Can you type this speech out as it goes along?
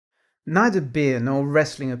Neither beer nor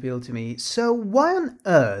wrestling appealed to me, so why on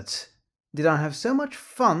earth did I have so much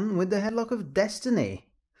fun with the Headlock of Destiny?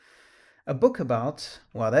 A book about,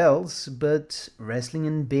 what else, but wrestling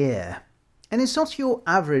and beer. And it's not your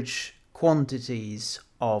average quantities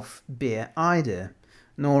of beer either,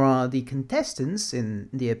 nor are the contestants in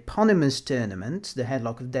the eponymous tournament, the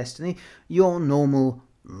Headlock of Destiny, your normal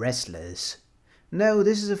wrestlers. No,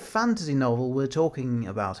 this is a fantasy novel we're talking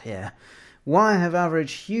about here. Why have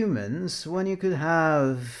average humans when you could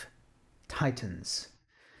have titans?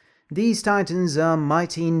 These titans are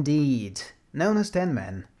mighty indeed, known as 10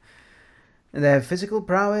 men. Their physical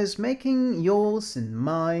prowess making yours and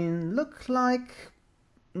mine look like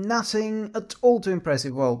nothing at all too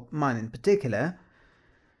impressive, well, mine in particular.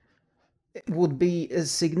 It would be as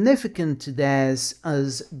significant to theirs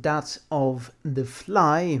as that of the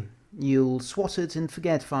fly. You'll swat it and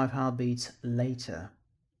forget 5 heartbeats later.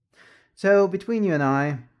 So, between you and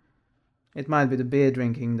I, it might be the beer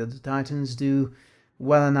drinking that the Titans do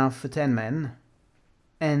well enough for 10 men,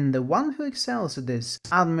 and the one who excels at this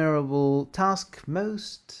admirable task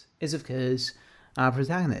most is, of course, our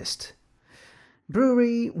protagonist.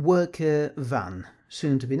 Brewery worker Van,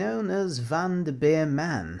 soon to be known as Van the Beer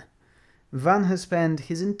Man. Van has spent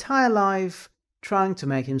his entire life trying to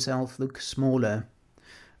make himself look smaller.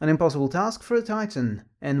 An impossible task for a Titan,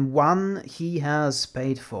 and one he has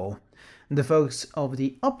paid for. The folks of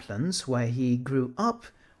the uplands where he grew up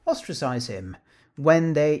ostracize him,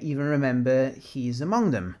 when they even remember he's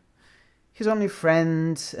among them. His only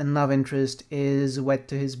friend and love interest is wed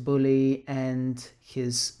to his bully and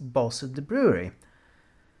his boss at the brewery.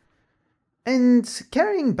 And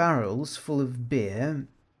carrying barrels full of beer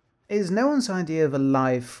is no one's idea of a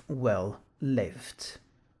life well lived.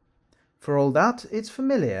 For all that, it's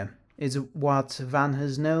familiar, it's what Van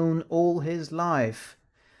has known all his life.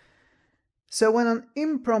 So when an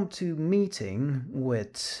impromptu meeting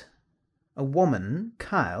with a woman,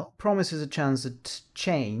 Kyle, promises a chance at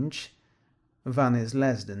change, Van is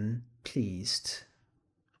less than pleased,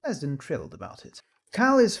 less than thrilled about it.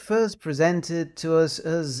 Kyle is first presented to us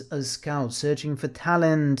as a scout searching for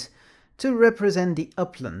talent to represent the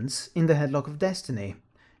uplands in the Headlock of Destiny.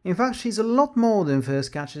 In fact, she's a lot more than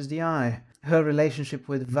first catches the eye. Her relationship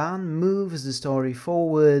with Van moves the story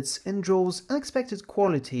forwards and draws unexpected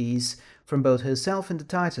qualities from both herself and the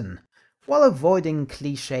Titan, while avoiding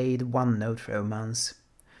cliched one-note romance.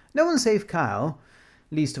 No one save Kyle,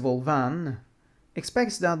 least of all Van,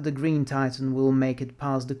 expects that the Green Titan will make it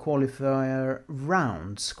past the qualifier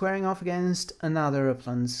round, squaring off against another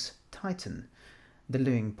Uplands Titan, the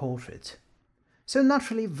living portrait. So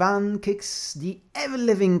naturally Van kicks the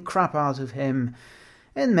ever-living crap out of him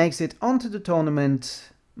and makes it onto the tournament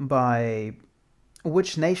by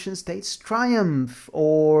which nation states triumph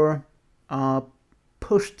or are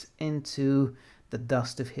pushed into the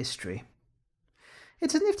dust of history.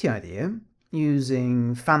 It's a nifty idea,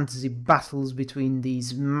 using fantasy battles between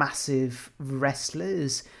these massive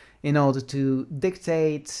wrestlers in order to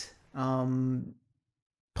dictate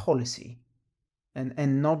policy.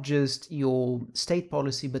 And not just your state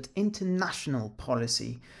policy, but international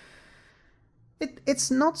policy. It's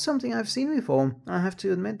not something I've seen before, I have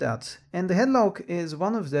to admit that. And The Headlock is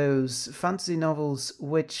one of those fantasy novels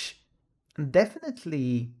which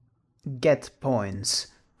definitely get points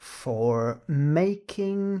for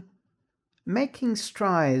making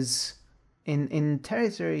strides in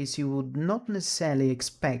territories you would not necessarily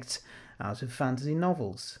expect out of fantasy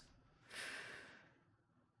novels.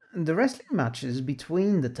 The wrestling matches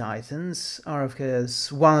between the Titans are, of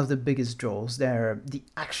course, one of the biggest draws. They're the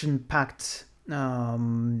action-packed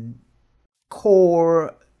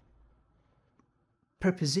core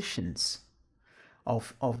propositions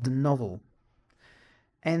of the novel.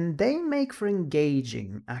 And they make for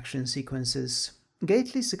engaging action sequences.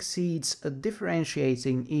 Gately succeeds at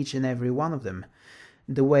differentiating each and every one of them.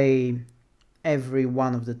 The way every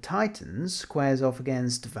one of the Titans squares off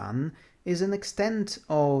against Van is an extent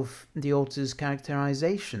of the author's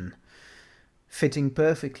characterization, fitting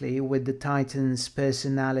perfectly with the Titans'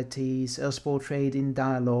 personalities as portrayed in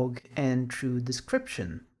dialogue and through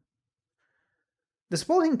description. The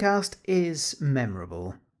sporting cast is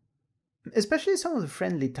memorable, especially some of the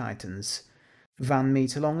friendly Titans Van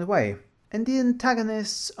meets along the way, and the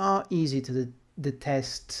antagonists are easy to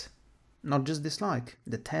detest, not just dislike,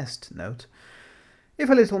 detest, note, if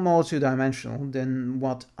a little more two-dimensional than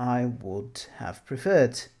what I would have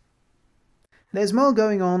preferred. There's more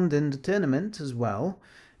going on than the tournament as well,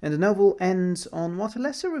 and the novel ends on what a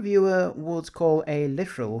lesser reviewer would call a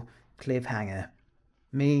literal cliffhanger.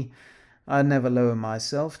 Me, I'd never lower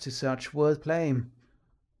myself to such wordplay.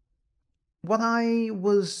 what I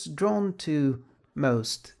was drawn to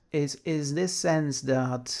most is this sense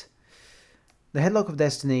that the Headlock of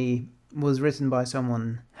Destiny was written by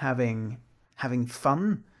someone having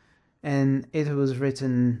fun, and it was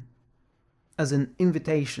written as an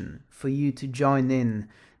invitation for you to join in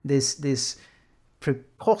this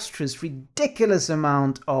preposterous, ridiculous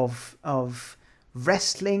amount of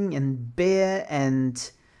wrestling and beer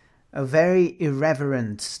and a very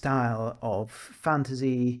irreverent style of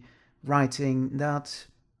fantasy writing that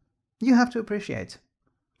you have to appreciate.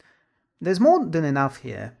 There's more than enough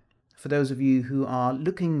here for those of you who are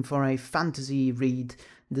looking for a fantasy read.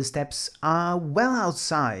 The steps are well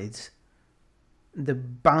outside the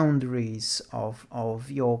boundaries of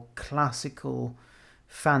your classical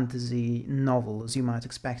fantasy novel as you might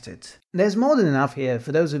expect it. There's more than enough here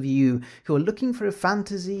for those of you who are looking for a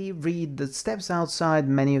fantasy read that steps outside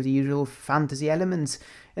many of the usual fantasy elements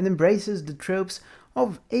and embraces the tropes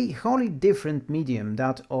of a wholly different medium,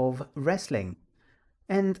 that of wrestling.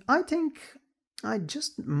 And I think I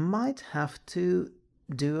just might have to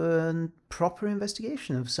do a proper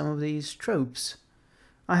investigation of some of these tropes.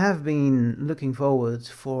 I have been looking forward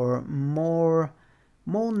for more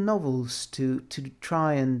novels to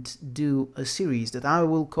try and do a series that I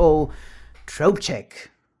will call Trope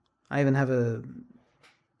Check. I even have a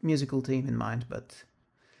musical team in mind, but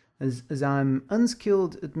as I'm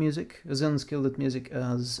unskilled at music, as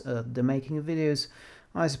the making of videos,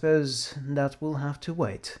 I suppose that will have to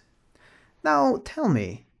wait. Now tell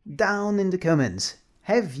me, down in the comments,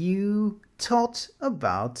 have you thought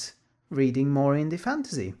about reading more indie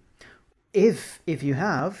fantasy? If you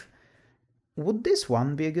have, would this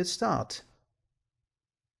one be a good start?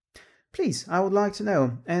 Please, I would like to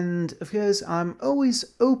know, and of course I'm always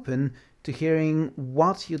open to hearing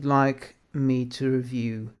what you'd like me to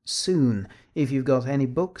review soon. If you've got any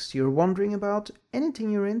books you're wondering about, anything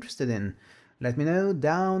you're interested in, let me know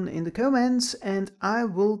down in the comments and I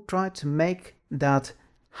will try to make that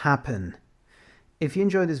happen. If you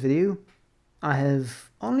enjoyed this video, I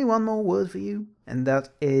have only one more word for you, and that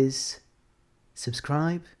is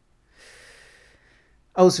subscribe.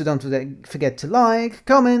 Also, don't forget to like,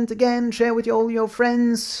 comment, again, share with all your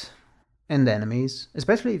friends and enemies,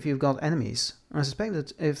 especially if you've got enemies. I suspect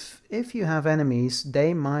that if you have enemies,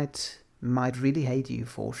 they might really hate you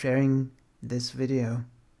for sharing this video.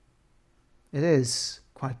 It is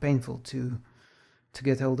quite painful to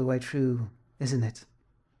get all the way through, isn't it?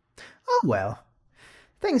 Oh well.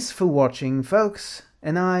 Thanks for watching, folks,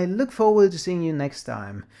 and I look forward to seeing you next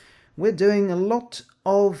time. We're doing a lot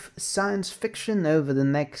of science fiction over the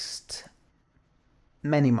next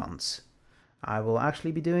many months. I will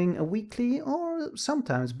actually be doing a weekly or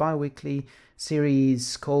sometimes bi-weekly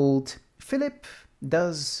series called Philip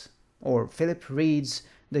Reads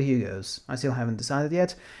the Hugos. I still haven't decided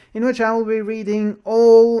yet, in which I will be reading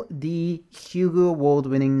all the Hugo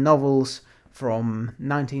Award-winning novels from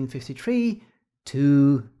 1953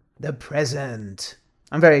 to the present.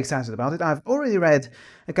 I'm very excited about it. I've already read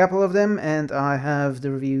a couple of them and I have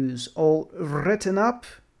the reviews all written up,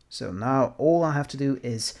 so now all I have to do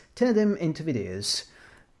is turn them into videos.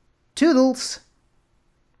 Toodles!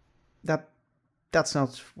 That's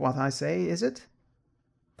not what I say, is it?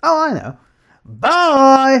 Oh, I know.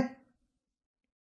 Bye!